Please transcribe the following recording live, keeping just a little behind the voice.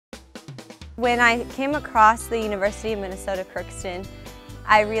When I came across the University of Minnesota Crookston,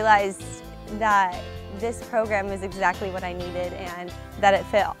 I realized that this program is exactly what I needed and that it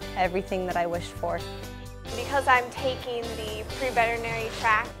fit everything that I wished for. Because I'm taking the pre-veterinary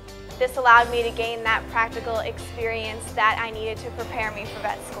track, this allowed me to gain that practical experience that I needed to prepare me for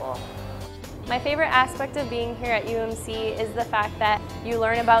vet school. My favorite aspect of being here at UMC is the fact that you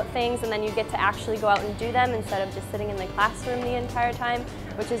learn about things and then you get to actually go out and do them instead of just sitting in the classroom the entire time,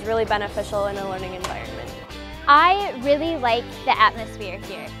 which is really beneficial in a learning environment. I really like the atmosphere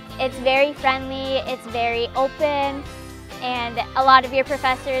here. It's very friendly, it's very open, and a lot of your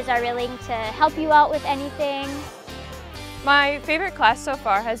professors are willing to help you out with anything. My favorite class so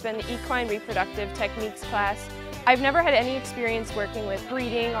far has been the Equine Reproductive Techniques class. I've never had any experience working with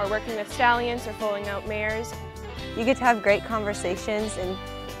breeding or working with stallions or foaling out mares. You get to have great conversations, and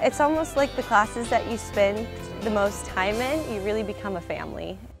it's almost like the classes that you spend the most time in, you really become a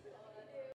family.